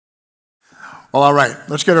Well, all right,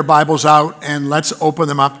 let's get our Bibles out and let's open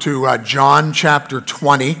them up to John chapter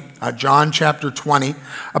 20. John chapter 20.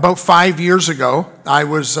 About 5 years ago, I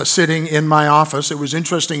was sitting in my office. It was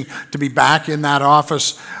interesting to be back in that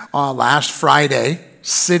office last Friday,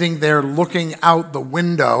 sitting there looking out the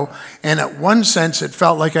window, and at one sense, it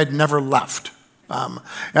felt like I'd never left.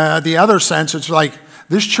 The other sense, it's like,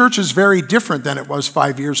 this church is very different than it was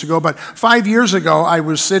 5 years ago, but 5 years ago, I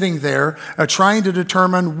was sitting there trying to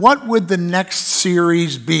determine what would the next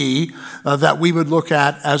series be that we would look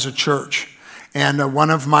at as a church. And one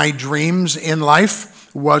of my dreams in life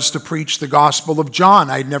was to preach the Gospel of John.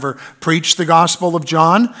 I'd never preached the Gospel of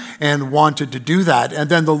John and wanted to do that. And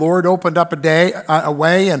then the Lord opened up a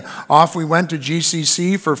way, and off we went to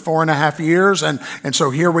GCC for 4.5 years. And so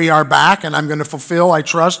here we are back, and I'm going to fulfill, I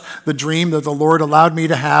trust, the dream that the Lord allowed me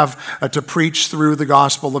to have to preach through the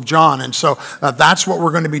Gospel of John. And so that's what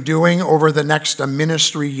we're going to be doing over the next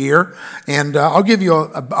ministry year. And I'll give you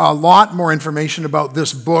a lot more information about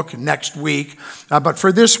this book next week. But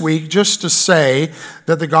for this week, just to say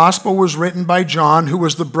that the gospel was written by John, who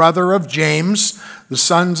was the brother of James, the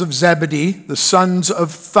sons of Zebedee, the sons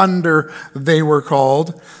of thunder they were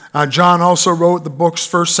called. John also wrote the books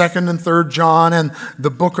 1st, 2nd, and 3rd John and the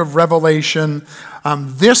book of Revelation.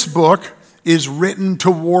 This book is written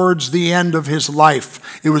towards the end of his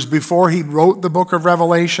life. It was before he wrote the book of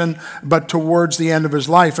Revelation, but towards the end of his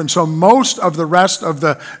life. And so most of the rest of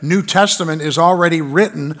the New Testament is already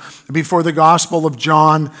written before the Gospel of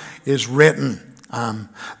John is written.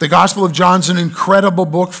 The Gospel of John's an incredible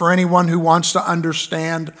book for anyone who wants to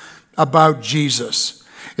understand about Jesus.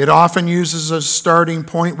 It often uses a starting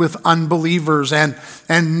point with unbelievers and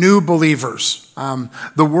new believers.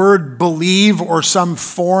 The word believe, or some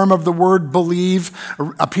form of the word believe,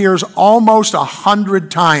 appears almost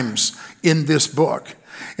 100 times in this book.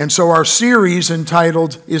 And so our series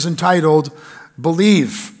is entitled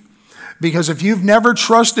Believe. Because if you've never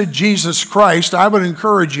trusted Jesus Christ, I would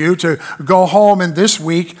encourage you to go home and this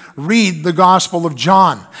week read the Gospel of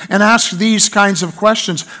John and ask these kinds of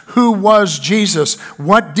questions. Who was Jesus?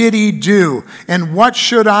 What did he do? And what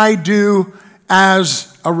should I do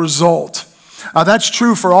as a result? That's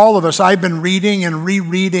true for all of us. I've been reading and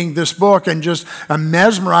rereading this book and just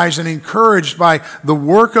mesmerized and encouraged by the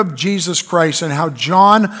work of Jesus Christ and how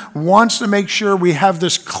John wants to make sure we have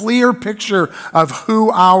this clear picture of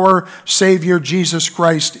who our Savior Jesus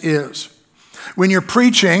Christ is. When you're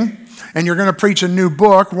preaching and you're going to preach a new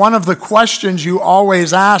book, one of the questions you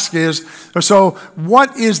always ask is, so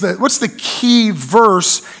what's the key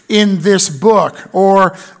verse in this book?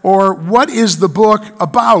 Or what is the book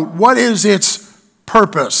about? What is its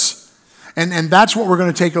purpose? And that's what we're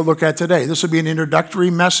going to take a look at today. This will be an introductory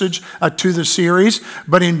message to the series.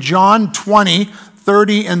 But in John 20,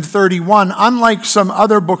 30 and 31, unlike some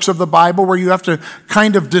other books of the Bible where you have to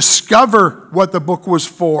kind of discover what the book was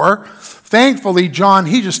for, thankfully, John,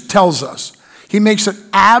 he just tells us. He makes it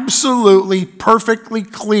absolutely perfectly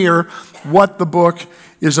clear what the book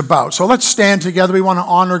is about. So let's stand together. We want to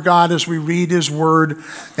honor God as we read his word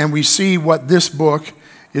and we see what this book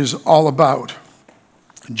is all about.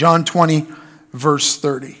 John 20, verse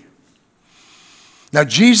 30. Now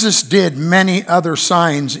Jesus did many other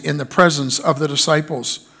signs in the presence of the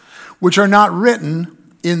disciples, which are not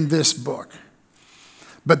written in this book.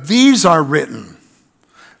 But these are written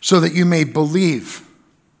so that you may believe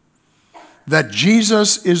that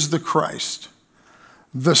Jesus is the Christ,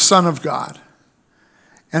 the Son of God,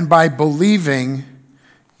 and by believing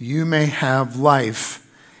you may have life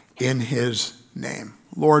in his name.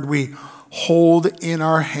 Lord, we hold in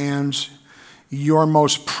our hands your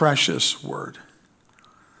most precious word.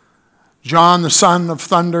 John, the son of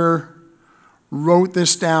thunder, wrote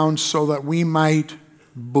this down so that we might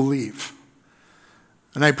believe.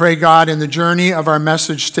 And I pray, God, in the journey of our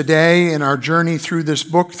message today, in our journey through this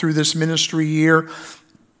book, through this ministry year,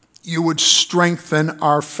 you would strengthen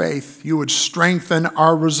our faith. You would strengthen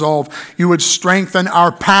our resolve. You would strengthen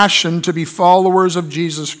our passion to be followers of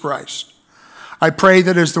Jesus Christ. I pray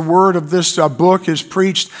that as the word of this book is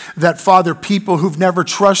preached, that, Father, people who've never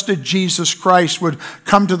trusted Jesus Christ would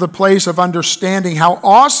come to the place of understanding how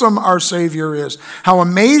awesome our Savior is, how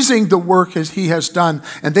amazing the work he has done,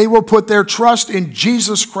 and they will put their trust in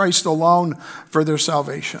Jesus Christ alone for their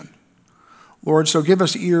salvation. Lord, so give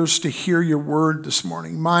us ears to hear your word this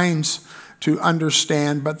morning, minds to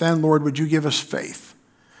understand, but then, Lord, would you give us faith?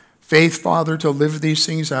 Faith, Father, to live these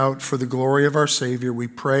things out for the glory of our Savior. We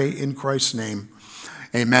pray in Christ's name.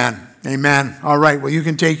 Amen. Amen. All right, well, you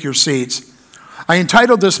can take your seats. I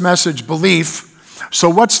entitled this message, Belief. So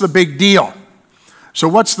what's the big deal? So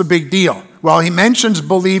what's the big deal? Well, he mentions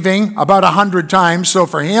believing about 100 times, so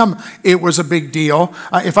for him, it was a big deal.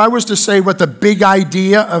 If I was to say what the big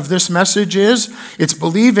idea of this message is, it's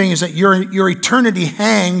believing is that your eternity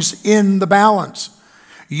hangs in the balance.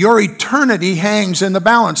 Your eternity hangs in the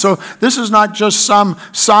balance. So this is not just some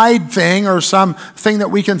side thing or some thing that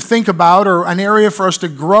we can think about or an area for us to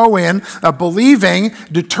grow in. Believing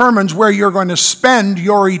determines where you're going to spend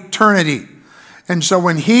your eternity. And so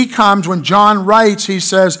when he comes, when John writes, he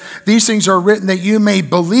says, these things are written that you may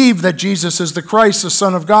believe that Jesus is the Christ, the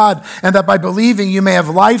Son of God, and that by believing you may have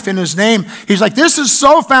life in his name. He's like, this is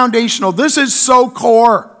so foundational. This is so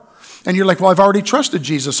core. And you're like, well, I've already trusted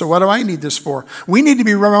Jesus, so what do I need this for? We need to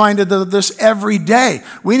be reminded of this every day.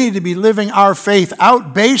 We need to be living our faith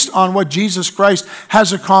out based on what Jesus Christ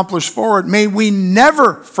has accomplished for it. May we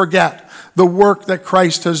never forget the work that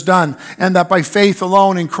Christ has done, and that by faith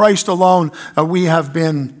alone, in Christ alone, we have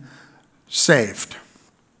been saved.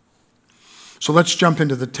 So let's jump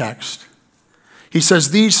into the text. He says,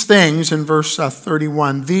 these things, in verse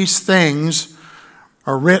 31, these things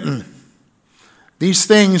are written. These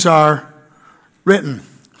things are written.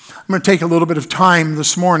 I'm going to take a little bit of time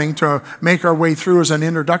this morning to make our way through as an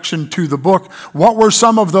introduction to the book. What were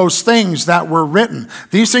some of those things that were written?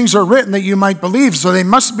 These things are written that you might believe, so they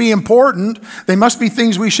must be important. They must be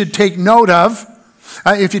things we should take note of.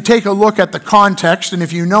 If you take a look at the context, and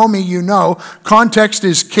if you know me, you know, context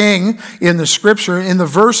is king in the scripture. In the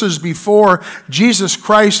verses before, Jesus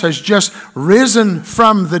Christ has just risen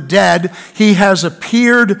from the dead. He has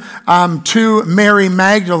appeared to Mary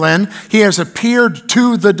Magdalene. He has appeared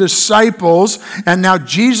to the disciples. And now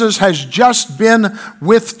Jesus has just been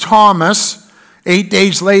with Thomas. 8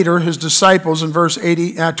 days later, his disciples, in verse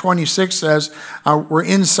 26 says, were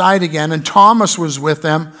inside again, and Thomas was with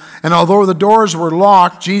them. And although the doors were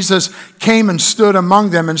locked, Jesus came and stood among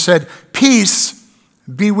them and said, peace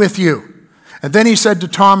be with you. And then he said to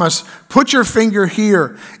Thomas, put your finger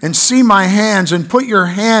here and see my hands, and put your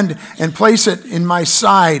hand and place it in my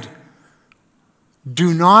side.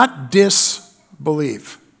 Do not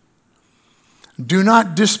disbelieve. Do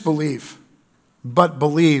not disbelieve, but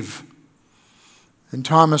believe. And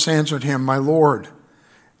Thomas answered him, my Lord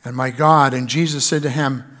and my God. And Jesus said to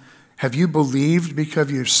him, have you believed because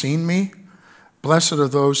you've seen me? Blessed are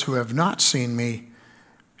those who have not seen me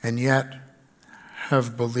and yet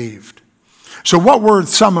have believed. So what were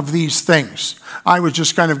some of these things? I was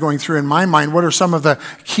just kind of going through in my mind, what are some of the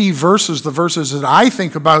key verses, the verses that I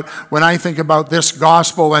think about when I think about this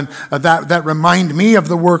gospel and that remind me of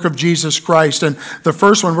the work of Jesus Christ. And the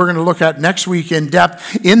first one we're going to look at next week in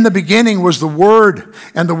depth. In the beginning was the Word,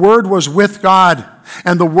 and the Word was with God,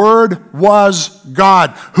 and the Word was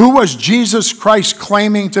God. Who was Jesus Christ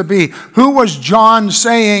claiming to be? Who was John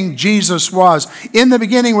saying Jesus was? In the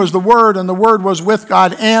beginning was the Word, and the Word was with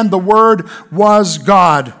God, and the Word was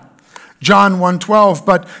God. John 1:12,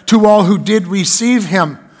 but to all who did receive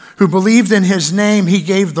him, who believed in his name, he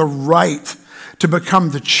gave the right to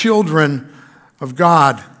become the children of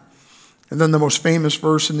God. And then the most famous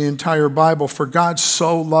verse in the entire Bible, for God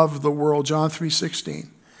so loved the world, John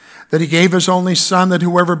 3:16, that he gave his only Son, that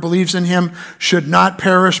whoever believes in him should not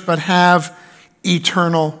perish but have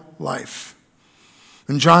eternal life.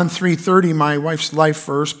 In John 3:30, my wife's life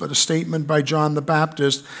verse, but a statement by John the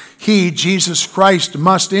Baptist, he, Jesus Christ,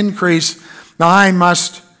 must increase, I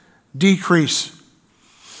must decrease.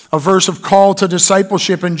 A verse of call to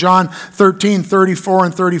discipleship in John 13:34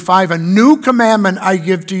 and 35. A new commandment I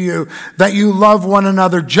give to you, that you love one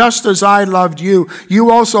another just as I loved you.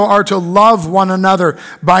 You also are to love one another.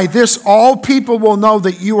 By this all people will know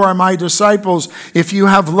that you are my disciples, if you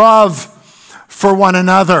have love for one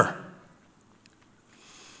another.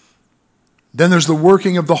 Then there's the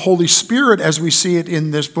working of the Holy Spirit as we see it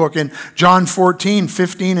in this book. In John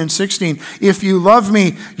 14:15 and 16, if you love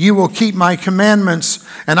me, you will keep my commandments,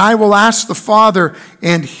 and I will ask the Father,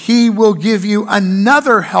 and he will give you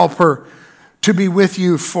another helper to be with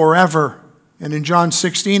you forever. And in John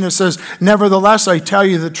 16 it says, nevertheless, I tell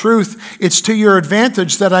you the truth, it's to your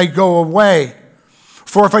advantage that I go away.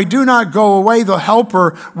 For if I do not go away, the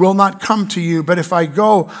helper will not come to you. But if I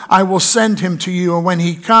go, I will send him to you. And when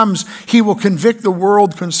he comes, he will convict the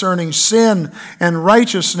world concerning sin and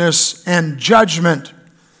righteousness and judgment.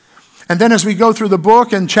 And then as we go through the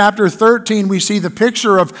book in chapter 13, we see the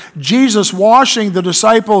picture of Jesus washing the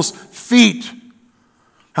disciples' feet.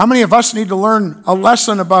 How many of us need to learn a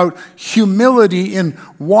lesson about humility in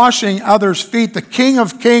washing others' feet? The King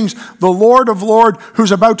of Kings, the Lord of Lords,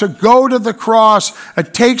 who's about to go to the cross,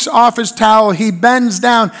 takes off his towel, he bends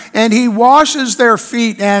down, and he washes their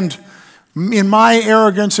feet. And In my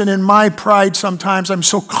arrogance and in my pride sometimes, I'm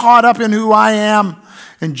so caught up in who I am.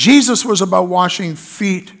 And Jesus was about washing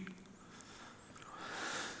feet.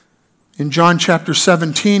 In John chapter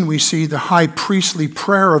 17, we see the high priestly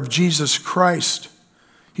prayer of Jesus Christ.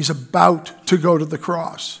 He's about to go to the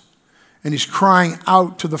cross. And he's crying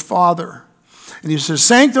out to the Father. And he says,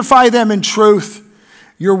 sanctify them in truth.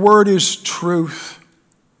 Your word is truth.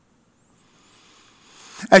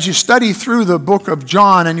 As you study through the book of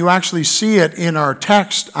John, and you actually see it in our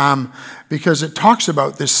text, because it talks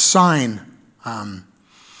about this sign.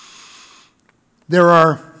 There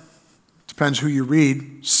are, depends who you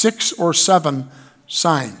read, 6 or 7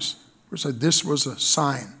 signs. We said this was a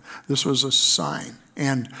sign. This was a sign.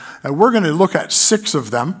 And we're going to look at 6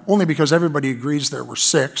 of them, only because everybody agrees there were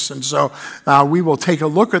 6. And so we will take a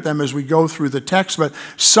look at them as we go through the text. But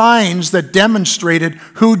signs that demonstrated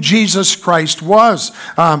who Jesus Christ was.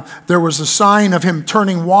 There was a sign of him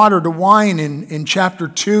turning water to wine in chapter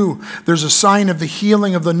 2. There's a sign of the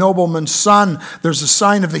healing of the nobleman's son. There's a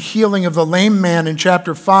sign of the healing of the lame man in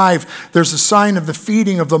chapter 5. There's a sign of the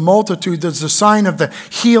feeding of the multitude. There's a sign of the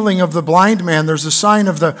healing of the blind man. There's a sign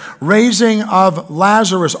of the raising of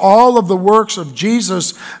Lazarus. All of the works of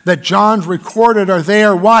Jesus that John recorded are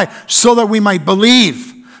there. Why? So that we might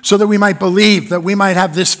believe. So that we might believe, that we might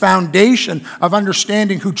have this foundation of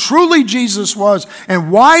understanding who truly Jesus was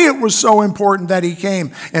and why it was so important that he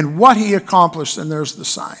came and what he accomplished. And there's the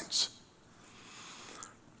signs.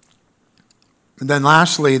 And then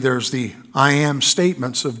lastly, there's the I am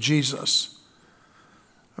statements of Jesus.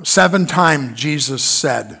 7 times Jesus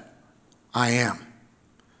said, I am.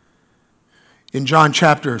 In John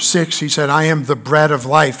chapter 6, he said, I am the bread of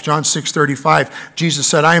life. John 6:35, Jesus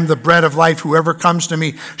said, I am the bread of life. Whoever comes to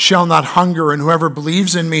me shall not hunger, and whoever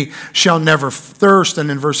believes in me shall never thirst. And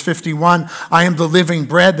in verse 51, I am the living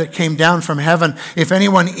bread that came down from heaven. If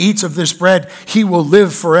anyone eats of this bread, he will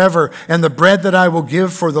live forever. And the bread that I will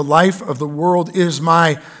give for the life of the world is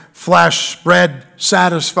my flesh. Bread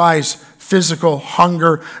satisfies physical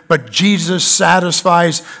hunger, but Jesus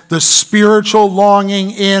satisfies the spiritual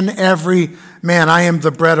longing in every man. I am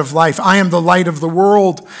the bread of life. I am the light of the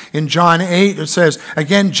world. In John 8, it says,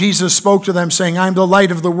 again, Jesus spoke to them saying, I am the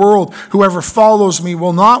light of the world. Whoever follows me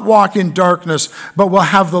will not walk in darkness, but will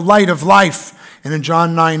have the light of life. And in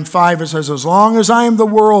John 9:5, it says, as long as I am the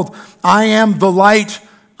world, I am the light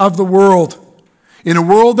of the world. In a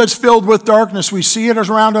world that's filled with darkness, we see it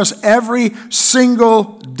around us every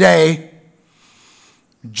single day.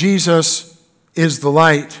 Jesus is the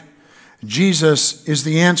light. Jesus is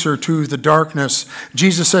the answer to the darkness.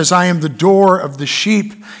 Jesus says, I am the door of the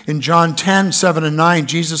sheep. In John 10:7-9,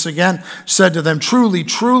 Jesus again said to them, truly,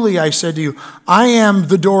 truly, I said to you, I am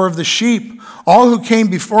the door of the sheep. All who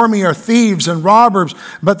came before me are thieves and robbers,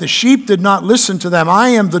 but the sheep did not listen to them. I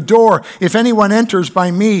am the door. If anyone enters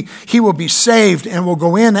by me, he will be saved and will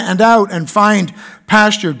go in and out and find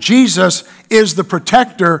pasture. Jesus is the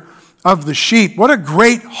protector of the sheep. What a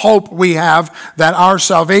great hope we have that our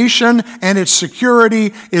salvation and its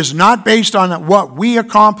security is not based on what we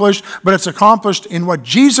accomplished, but it's accomplished in what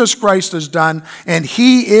Jesus Christ has done, and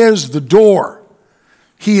he is the door.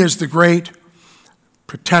 He is the great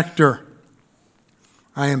protector.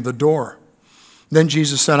 I am the door. Then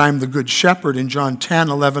Jesus said, I am the good shepherd in John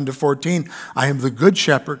 10:11-14. I am the good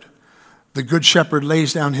shepherd. The good shepherd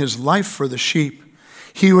lays down his life for the sheep.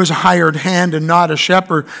 He who is a hired hand and not a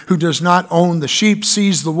shepherd, who does not own the sheep,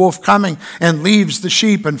 sees the wolf coming and leaves the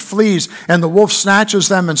sheep and flees. And the wolf snatches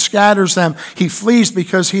them and scatters them. He flees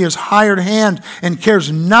because he is hired hand and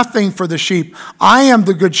cares nothing for the sheep. I am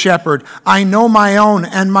the good shepherd. I know my own,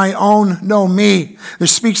 and my own know me.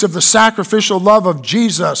 This speaks of the sacrificial love of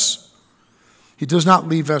Jesus. He does not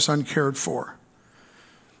leave us uncared for.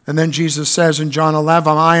 And then Jesus says in John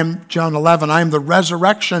 11, I am the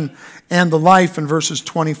resurrection and the life, in verses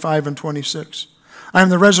 25 and 26. I am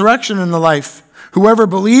the resurrection and the life. Whoever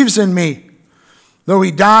believes in me, though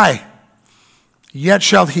he die, yet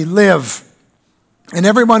shall he live. And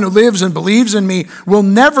everyone who lives and believes in me will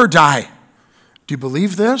never die. Do you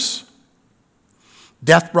believe this?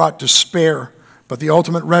 Death brought despair, but the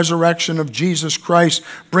ultimate resurrection of Jesus Christ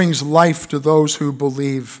brings life to those who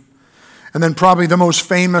believe. And then probably the most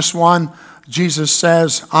famous one, Jesus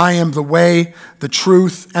says, I am the way, the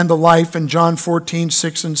truth, and the life in John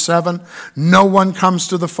 14:6-7. No one comes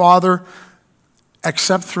to the Father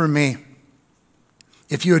except through me.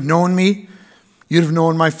 If you had known me, you'd have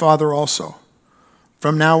known my Father also.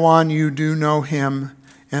 From now on, you do know him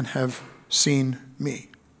and have seen me.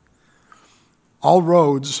 All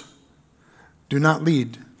roads do not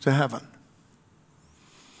lead to heaven.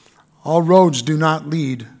 All roads do not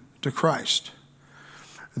lead to Christ.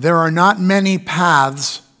 There are not many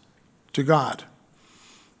paths to God.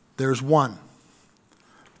 There's one,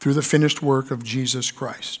 through the finished work of Jesus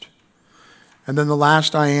Christ. And then the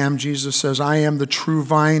last I am, Jesus says, I am the true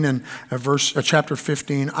vine, and chapter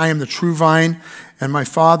 15, I am the true vine, and my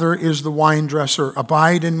Father is the vine dresser.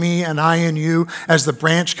 Abide in me, and I in you, as the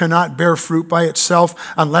branch cannot bear fruit by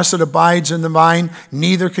itself unless it abides in the vine,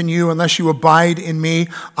 neither can you unless you abide in me.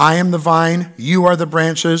 I am the vine, you are the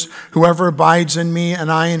branches. Whoever abides in me,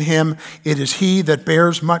 and I in him, it is he that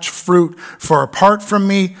bears much fruit. For apart from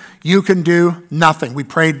me, you can do nothing. We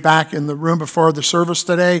prayed back in the room before the service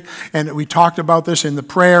today, and we talked about this in the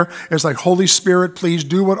prayer. It's like, Holy Spirit, please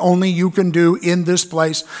do what only you can do in this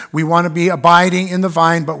place. We want to be abiding in the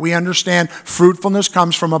vine, but we understand fruitfulness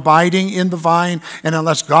comes from abiding in the vine, and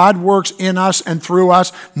unless God works in us and through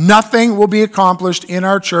us, nothing will be accomplished in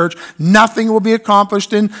our church. Nothing will be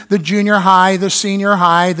accomplished in the junior high, the senior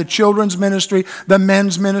high, the children's ministry, the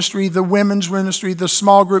men's ministry, the women's ministry, the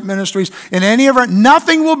small group ministries. In any of our,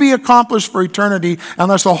 nothing will be accomplished for eternity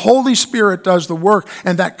unless the Holy Spirit does the work,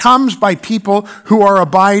 and that comes by people who are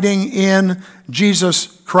abiding in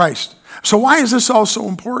Jesus Christ. So why is this all so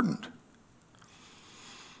important?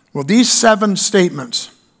 Well, these 7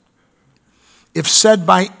 statements, if said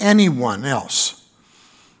by anyone else,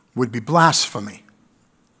 would be blasphemy.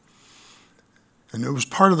 And it was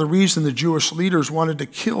part of the reason the Jewish leaders wanted to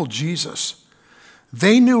kill Jesus.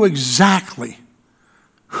 They knew exactly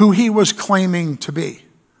who he was claiming to be.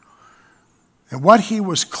 And what he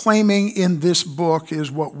was claiming in this book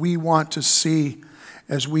is what we want to see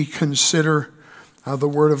as we consider the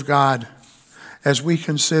Word of God, as we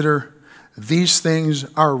consider these things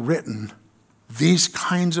are written, these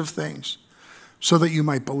kinds of things, so that you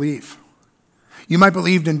might believe. You might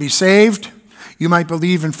believe and be saved. You might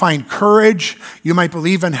believe and find courage. You might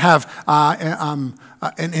believe and have an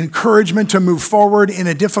encouragement to move forward in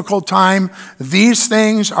a difficult time. These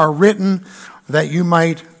things are written that you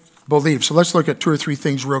might believe. So let's look at 2 or 3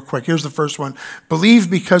 things real quick. Here's the first one. Believe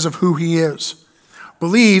because of who he is.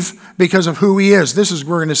 Believe because of who he is.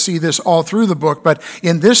 We're going to see this all through the book, but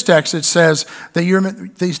in this text it says that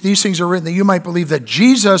these things are written that you might believe that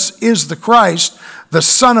Jesus is the Christ, the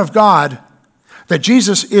Son of God, that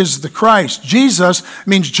Jesus is the Christ. Jesus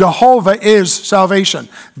means Jehovah is salvation.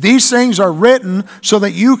 These things are written so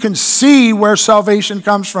that you can see where salvation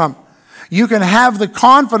comes from. You can have the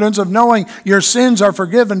confidence of knowing your sins are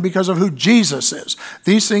forgiven because of who Jesus is.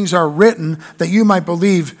 These things are written that you might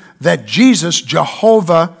believe that Jesus,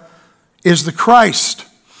 Jehovah, is the Christ.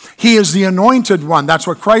 He is the anointed one. That's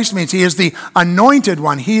what Christ means. He is the anointed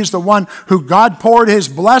one. He is the one who God poured his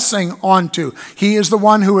blessing onto. He is the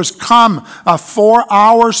one who has come for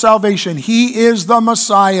our salvation. He is the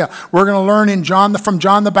Messiah. We're going to learn from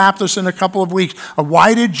John the Baptist in a couple of weeks.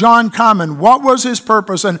 Why did John come and what was his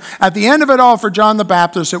purpose? And at the end of it all for John the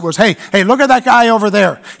Baptist, it was, hey, look at that guy over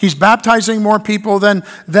there. He's baptizing more people than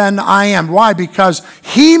I am. Why? Because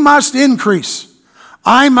he must increase.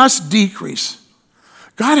 I must decrease.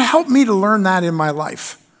 God, help me to learn that in my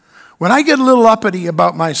life. When I get a little uppity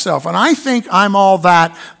about myself and I think I'm all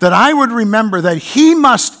that I would remember that he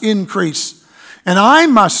must increase and I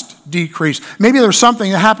must decrease. Maybe there's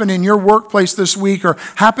something that happened in your workplace this week or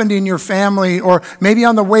happened in your family or maybe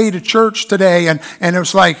on the way to church today and it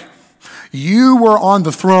was like you were on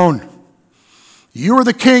the throne. You were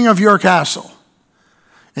the king of your castle.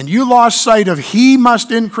 And you lost sight of he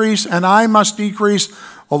must increase and I must decrease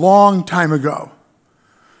a long time ago.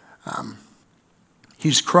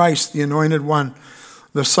 He's Christ, the anointed one,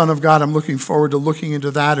 the Son of God. I'm looking forward to looking into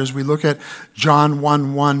that as we look at John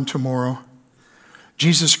 1:1 tomorrow.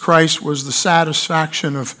 Jesus Christ was the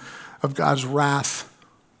satisfaction of God's wrath.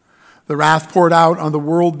 The wrath poured out on the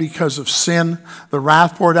world because of sin. The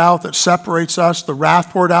wrath poured out that separates us. The wrath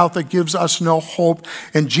poured out that gives us no hope.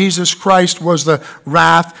 And Jesus Christ was the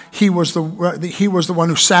wrath. He was the one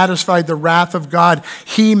who satisfied the wrath of God.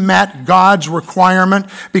 He met God's requirement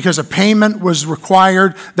because a payment was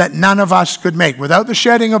required that none of us could make. Without the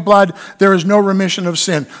shedding of blood, there is no remission of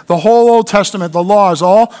sin. The whole Old Testament, the law is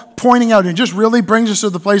all pointing out and just really brings us to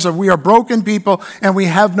the place of we are broken people and we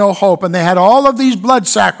have no hope. And they had all of these blood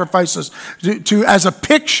sacrifices as a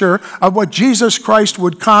picture of what Jesus Christ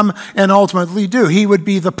would come and ultimately do. He would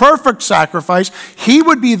be the perfect sacrifice. He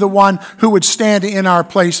would be the one who would stand in our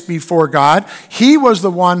place before God. He was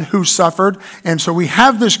the one who suffered. And so we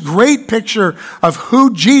have this great picture of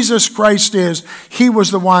who Jesus Christ is. He was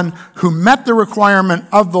the one who met the requirement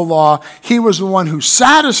of the law. He was the one who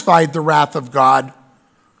satisfied the wrath of God.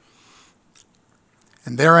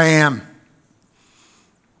 And there I am,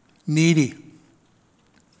 needy,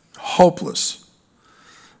 hopeless,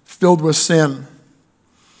 filled with sin,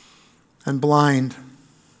 and blind.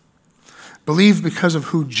 Believe because of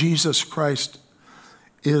who Jesus Christ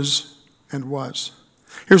is and was.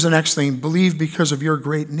 Here's the next thing. Believe because of your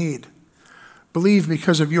great need. Believe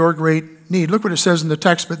because of your great need. Look what it says in the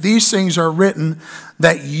text. But these things are written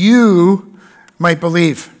that you might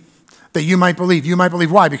believe. That you might believe. You might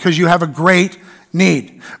believe. Why? Because you have a great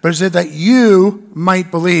need. But it said that you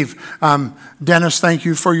might believe. Dennis, thank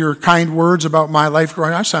you for your kind words about my life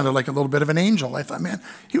growing up. I sounded like a little bit of an angel. I thought, man,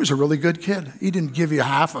 he was a really good kid. He didn't give you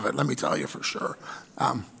half of it, let me tell you for sure.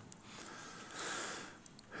 I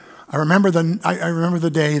remember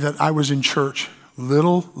the day that I was in church,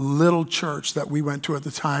 little church that we went to at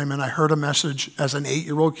the time, and I heard a message as an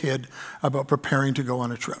 8-year-old kid about preparing to go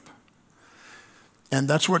on a trip. And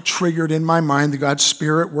that's what triggered in my mind. The God's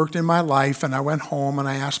Spirit worked in my life, and I went home and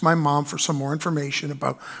I asked my mom for some more information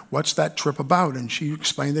about what's that trip about. And she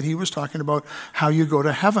explained that he was talking about how you go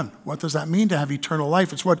to heaven. What does that mean to have eternal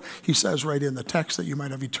life? It's what he says right in the text, that you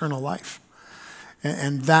might have eternal life.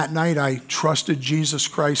 And that night I trusted Jesus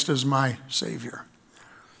Christ as my Savior.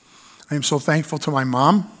 I am so thankful to my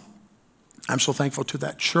mom. I'm so thankful to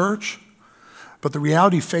that church. But the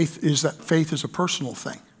reality of faith is that faith is a personal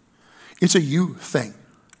thing. It's a you thing.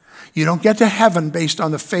 You don't get to heaven based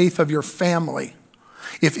on the faith of your family.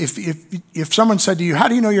 If someone said to you, how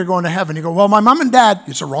do you know you're going to heaven? You go, well, my mom and dad.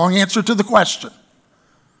 It's a wrong answer to the question.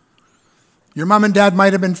 Your mom and dad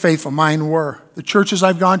might have been faithful. Mine were. The churches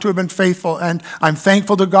I've gone to have been faithful, and I'm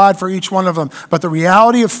thankful to God for each one of them. But the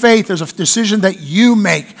reality of faith is a decision that you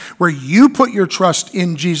make, where you put your trust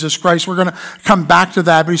in Jesus Christ. We're going to come back to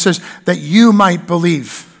that, but he says that you might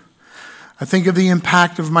believe. I think of the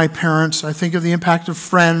impact of my parents. I think of the impact of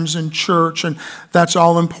friends and church, and that's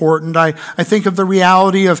all important. I think of the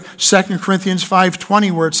reality of 2 Corinthians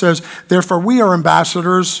 5:20, where it says, therefore we are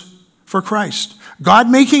ambassadors for Christ.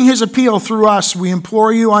 God making his appeal through us, we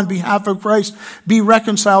implore you on behalf of Christ, be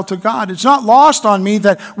reconciled to God. It's not lost on me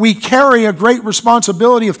that we carry a great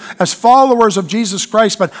responsibility as followers of Jesus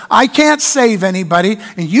Christ, but I can't save anybody,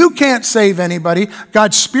 and you can't save anybody.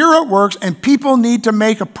 God's Spirit works, and people need to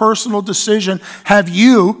make a personal decision. Have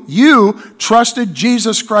you trusted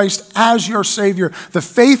Jesus Christ as your Savior? The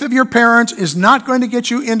faith of your parents is not going to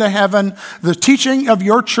get you into heaven. The teaching of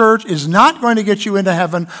your church is not going to get you into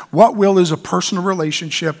heaven. What will is a personal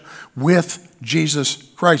relationship with Jesus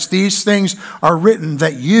Christ. These things are written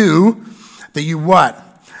that you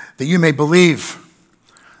what? That you may believe.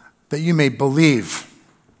 That you may believe.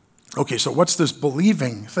 Okay, so what's this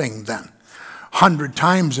believing thing then? 100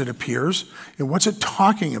 times it appears. And what's it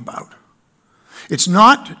talking about? It's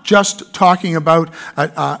not just talking about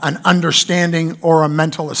an understanding or a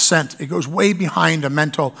mental assent. It goes way behind a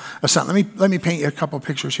mental assent. Let me paint you a couple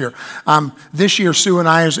pictures here. This year, Sue and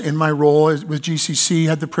I, in my role with GCC,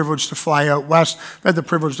 had the privilege to fly out west. I've had the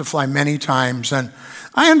privilege to fly many times, and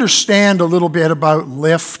I understand a little bit about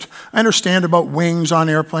lift. I understand about wings on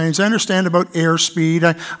airplanes. I understand about airspeed.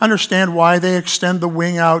 I understand why they extend the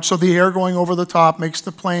wing out so the air going over the top makes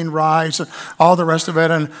the plane rise, and all the rest of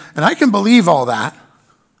it. And I can believe all that.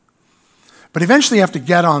 But eventually you have to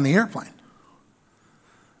get on the airplane.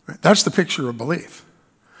 Right? That's the picture of belief.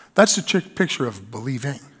 That's the picture of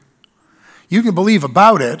believing. You can believe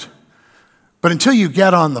about it, but until you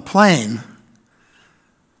get on the plane,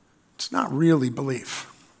 it's not really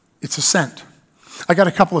belief. It's assent. I got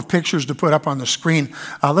a couple of pictures to put up on the screen.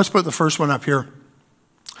 Let's put the first one up here.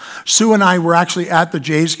 Sue and I were actually at the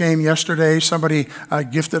Jays game yesterday. Somebody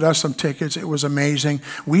gifted us some tickets. It was amazing.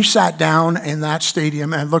 We sat down in that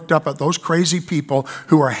stadium and looked up at those crazy people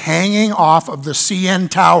who were hanging off of the CN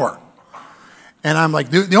Tower. And I'm like,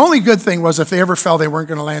 the only good thing was if they ever fell, they weren't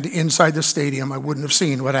going to land inside the stadium. I wouldn't have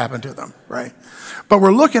seen what happened to them, right? But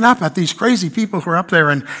we're looking up at these crazy people who are up there,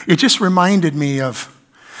 and it just reminded me of,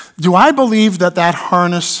 do I believe that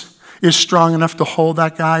harness is strong enough to hold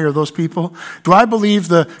that guy or those people? Do I believe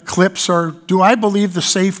the clips are, do I believe the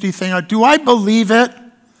safety thing? Do I believe it?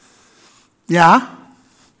 Yeah.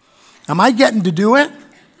 Am I getting to do it?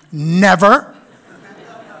 Never.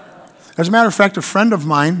 As a matter of fact, a friend of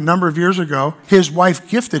mine, a number of years ago, his wife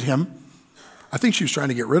gifted him, I think she was trying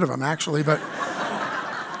to get rid of him actually, but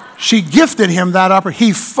she gifted him that opportunity.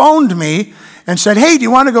 He phoned me and said, hey, do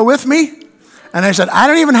you want to go with me? And I said, I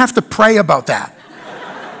don't even have to pray about that.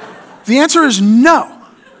 The answer is no.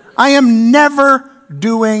 I am never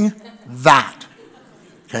doing that.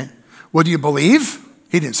 Okay? Well, do you believe?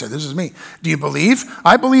 He didn't say, this is me. Do you believe?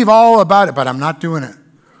 I believe all about it, but I'm not doing it.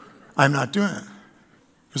 I'm not doing it.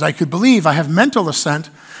 Because I could believe, I have mental assent,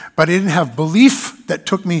 but I didn't have belief that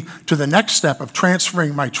took me to the next step of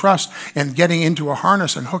transferring my trust and getting into a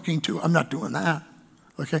harness and hooking to. I'm not doing that.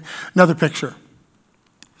 Okay? Another picture.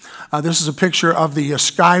 This is a picture of the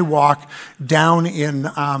skywalk down in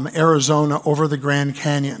Arizona over the Grand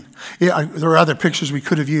Canyon. Yeah, there are other pictures we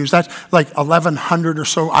could have used. That's like 1,100 or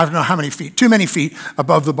so, I don't know how many feet, too many feet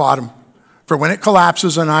above the bottom. For when it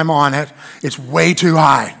collapses and I'm on it, it's way too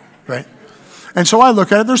high, right? And so I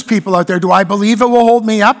look at it, there's people out there. Do I believe it will hold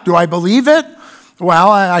me up? Do I believe it? Well,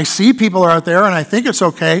 I see people out there and I think it's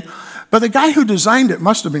okay. But the guy who designed it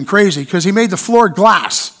must have been crazy because he made the floor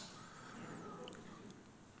glass.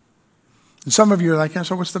 And some of you are like, yeah,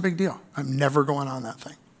 so what's the big deal? I'm never going on that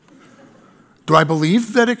thing. Do I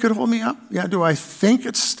believe that it could hold me up? Yeah. Do I think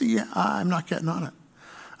yeah, I'm not getting on it.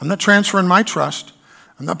 I'm not transferring my trust.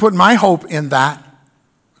 I'm not putting my hope in that.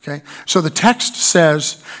 Okay. So the text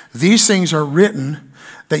says, these things are written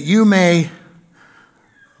that you may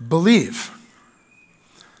believe.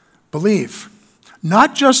 Believe.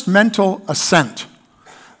 Not just mental assent.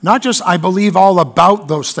 Not just I believe all about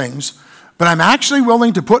those things, but I'm actually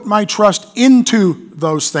willing to put my trust into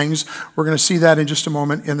those things. We're going to see that in just a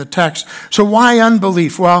moment in the text. So why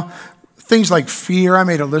unbelief? Well, things like fear. I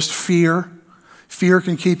made a list. Fear. Fear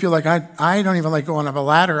can keep you like, I don't even like going up a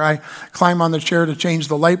ladder. I climb on the chair to change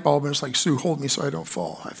the light bulb, and it's like, Sue, hold me so I don't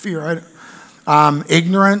fall. I fear.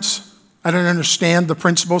 Ignorance. I don't understand the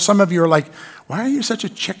principle. Some of you are like, why are you such a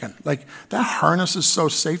chicken? Like, that harness is so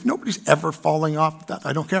safe. Nobody's ever falling off that.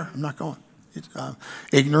 I don't care. I'm not going.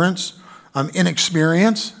 Ignorance.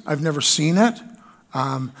 Inexperience. I've never seen it.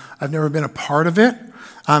 I've never been a part of it.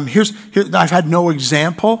 I've had no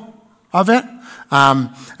example of it.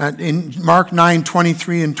 In Mark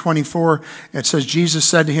 9:23 and 24, it says, Jesus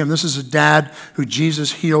said to him, this is a dad who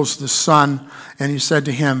Jesus heals the son, and he said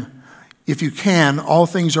to him, if you can, all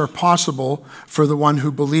things are possible for the one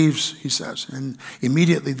who believes, he says. And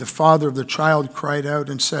immediately the father of the child cried out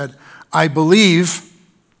and said, I believe,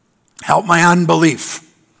 help my unbelief.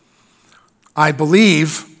 I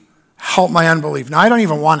believe, help my unbelief. Now, I don't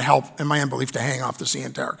even want help in my unbelief to hang off the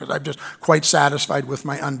CN Tower because I'm just quite satisfied with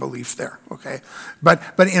my unbelief there, okay? But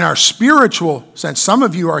in our spiritual sense, some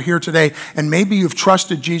of you are here today and maybe you've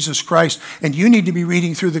trusted Jesus Christ and you need to be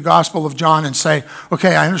reading through the Gospel of John and say,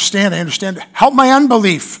 okay, I understand. Help my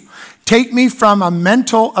unbelief. Take me from a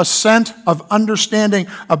mental assent of understanding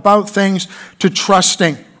about things to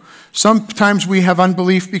trusting. Sometimes we have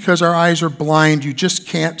unbelief because our eyes are blind. You just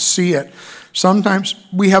can't see it. Sometimes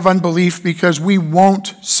we have unbelief because we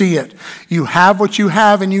won't see it. You have what you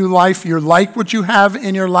have in your life. You're like what you have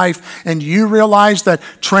in your life. And you realize that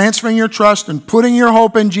transferring your trust and putting your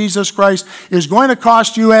hope in Jesus Christ is going to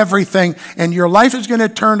cost you everything. And your life is going to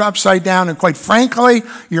turn upside down. And quite frankly,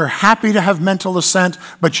 you're happy to have mental assent,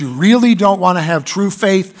 but you really don't want to have true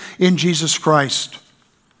faith in Jesus Christ.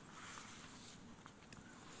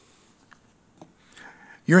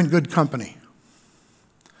 You're in good company.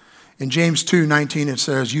 In James 2:19 it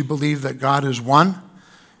says, you believe that God is one?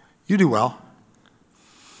 You do well.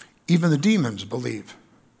 Even the demons believe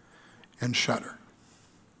and shudder.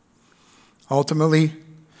 Ultimately,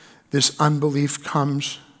 this unbelief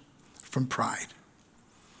comes from pride.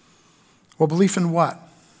 Well, belief in what?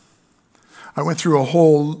 I went through a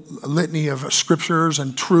whole litany of scriptures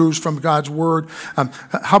and truths from God's word.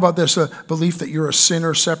 How about this? A belief that you're a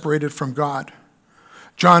sinner separated from God.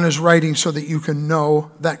 John is writing so that you can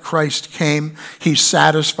know that Christ came. He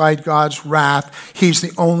satisfied God's wrath. He's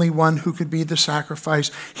the only one who could be the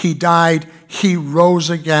sacrifice. He died. He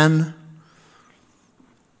rose again.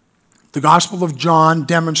 The Gospel of John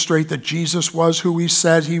demonstrates that Jesus was who he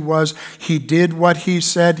said he was. He did what he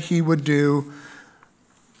said he would do.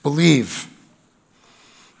 Believe.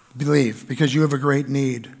 Believe, because you have a great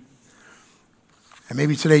need. And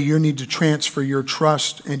maybe today you need to transfer your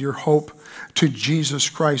trust and your hope to Jesus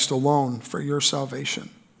Christ alone for your salvation.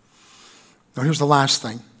 Now here's the last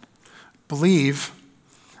thing. Believe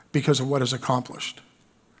because of what is accomplished.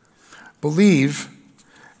 Believe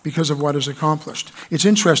because of what is accomplished. It's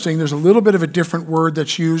interesting, there's a little bit of a different word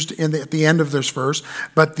that's used at the end of this verse,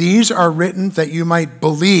 but these are written that you might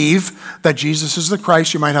believe that Jesus is the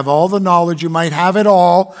Christ. You might have all the knowledge, you might have it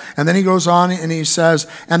all. And then he goes on and he says,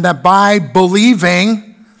 and that by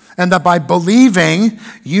believing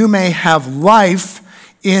you may have life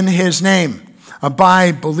in his name.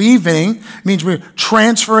 By believing means we're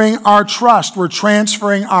transferring our trust. We're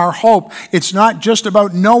transferring our hope. It's not just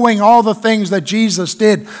about knowing all the things that Jesus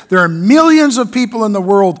did. There are millions of people in the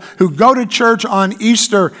world who go to church on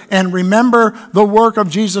Easter and remember the work of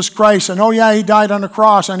Jesus Christ. And oh yeah, he died on the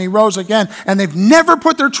cross and he rose again. And they've never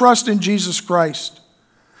put their trust in Jesus Christ.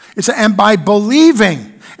 And by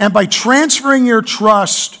believing and by transferring your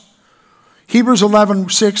trust, Hebrews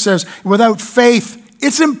 11:6 says, without faith,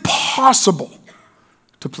 it's impossible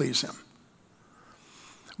to please him.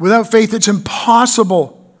 Without faith, it's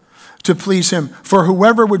impossible to please him. For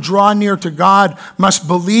whoever would draw near to God must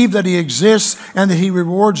believe that he exists and that he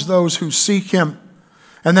rewards those who seek him.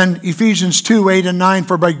 And then Ephesians 2, 8 and 9,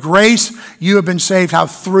 for by grace you have been saved. How?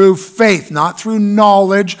 Through faith, not through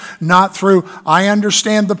knowledge, not through, I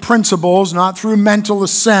understand the principles, not through mental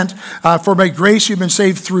assent. For by grace you've been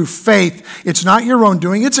saved through faith. It's not your own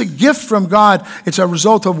doing. It's a gift from God. It's a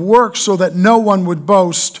result of works so that no one would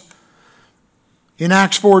boast. In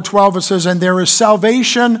Acts 4:12 it says, and there is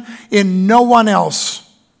salvation in no one else.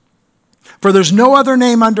 For there's no other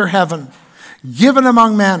name under heaven given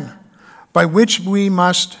among men by which we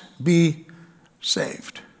must be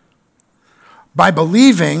saved. By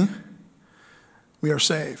believing, we are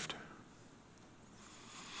saved.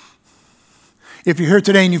 If you're here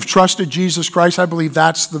today and you've trusted Jesus Christ, I believe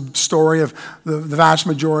that's the story of the vast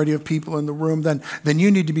majority of people in the room, then you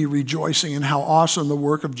need to be rejoicing in how awesome the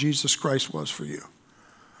work of Jesus Christ was for you.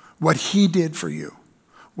 What he did for you.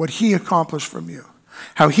 What he accomplished from you.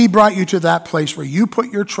 How he brought you to that place where you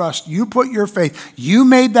put your trust, you put your faith, you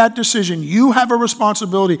made that decision, you have a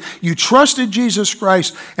responsibility, you trusted Jesus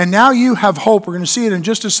Christ, and now you have hope. We're going to see it in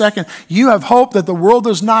just a second. You have hope that the world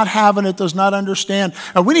does not have and it does not understand.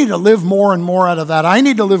 And we need to live more and more out of that. I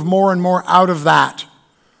need to live more and more out of that.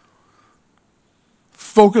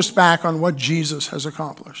 Focus back on what Jesus has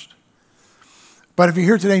accomplished. But if you're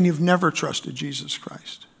here today and you've never trusted Jesus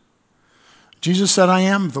Christ, Jesus said, I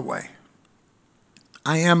am the way.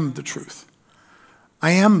 I am the truth. I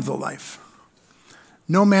am the life.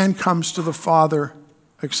 No man comes to the Father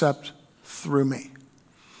except through me.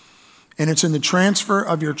 And it's in the transfer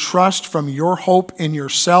of your trust from your hope in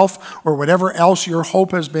yourself or whatever else your hope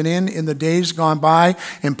has been in the days gone by,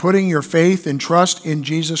 and putting your faith and trust in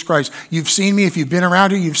Jesus Christ. You've seen me, if you've been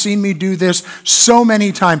around here, you've seen me do this so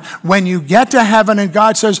many times. When you get to heaven and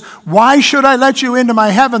God says, why should I let you into my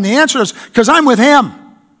heaven? The answer is, because I'm with him.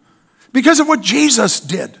 Because of what Jesus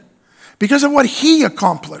did. Because of what he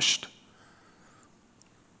accomplished.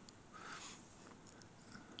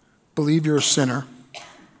 Believe you're a sinner.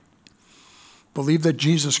 Believe that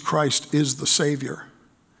Jesus Christ is the Savior.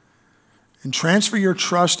 And transfer your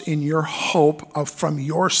trust in your hope from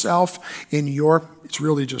yourself, it's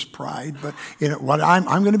really just pride, but in what I'm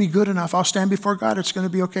going to be good enough. I'll stand before God. It's going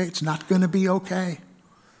to be okay. It's not going to be okay.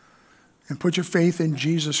 And put your faith in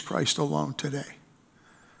Jesus Christ alone today.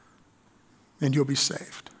 And you'll be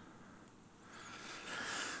saved.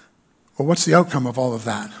 Well, what's the outcome of all of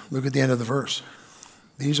that? Look at the end of the verse.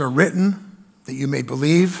 These are written that you may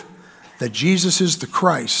believe that Jesus is the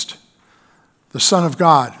Christ, the Son of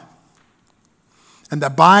God. And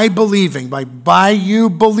that by believing, by you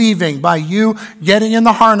getting in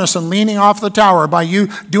the harness and leaning off the tower, by you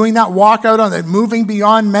doing that walk out on it, moving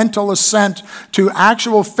beyond mental assent to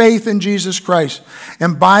actual faith in Jesus Christ.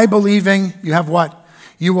 And by believing, you have what?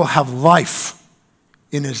 You will have life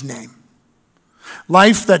in his name.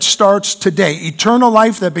 Life that starts today. Eternal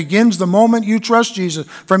life that begins the moment you trust Jesus.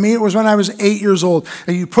 For me, it was when I was 8 years old.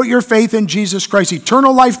 And you put your faith in Jesus Christ.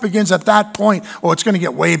 Eternal life begins at that point. Oh, it's going to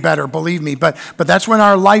get way better, believe me. But that's when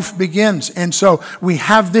our life begins. And so we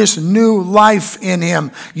have this new life in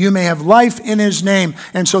him. You may have life in his name.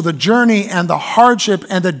 And so the journey and the hardship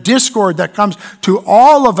and the discord that comes to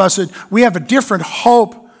all of us, we have a different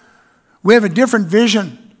hope. We have a different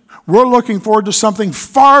vision. We're looking forward to something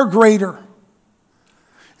far greater.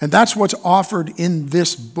 And that's what's offered in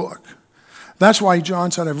this book. That's why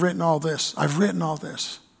John said, I've written all this. I've written all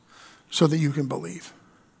this so that you can believe.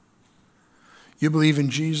 You believe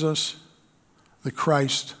in Jesus, the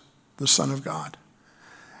Christ, the Son of God.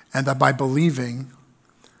 And that by believing,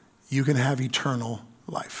 you can have eternal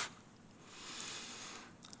life.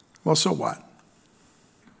 Well, so what?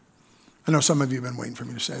 I know some of you have been waiting for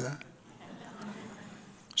me to say that.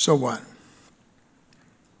 So what?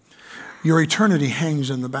 Your eternity hangs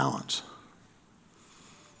in the balance.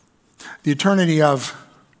 The eternity of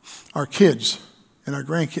our kids and our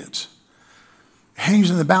grandkids hangs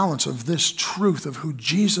in the balance of this truth of who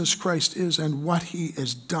Jesus Christ is and what he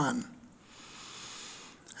has done.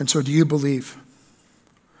 And so do you believe?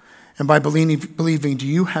 And by believing, do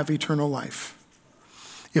you have eternal life?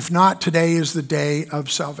 If not, today is the day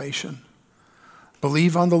of salvation.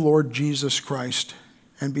 Believe on the Lord Jesus Christ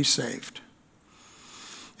and be saved.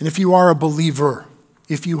 And if you are a believer,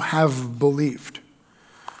 if you have believed,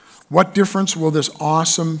 what difference will this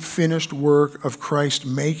awesome finished work of Christ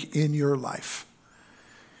make in your life?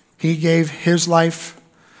 He gave his life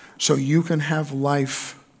so you can have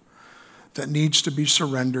life that needs to be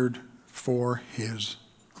surrendered for his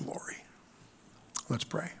glory. Let's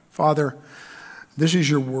pray. Father, this is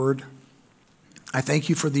your word. I thank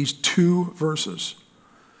you for these two verses.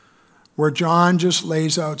 where John just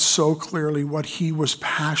lays out so clearly what he was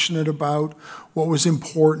passionate about, what was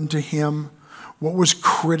important to him, what was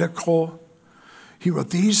critical. He wrote,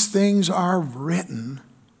 these things are written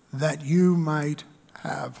that you might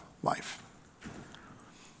have life.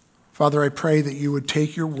 Father, I pray that you would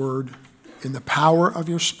take your word in the power of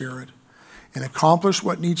your Spirit and accomplish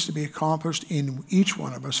what needs to be accomplished in each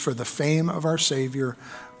one of us for the fame of our Savior.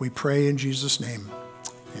 We pray in Jesus' name.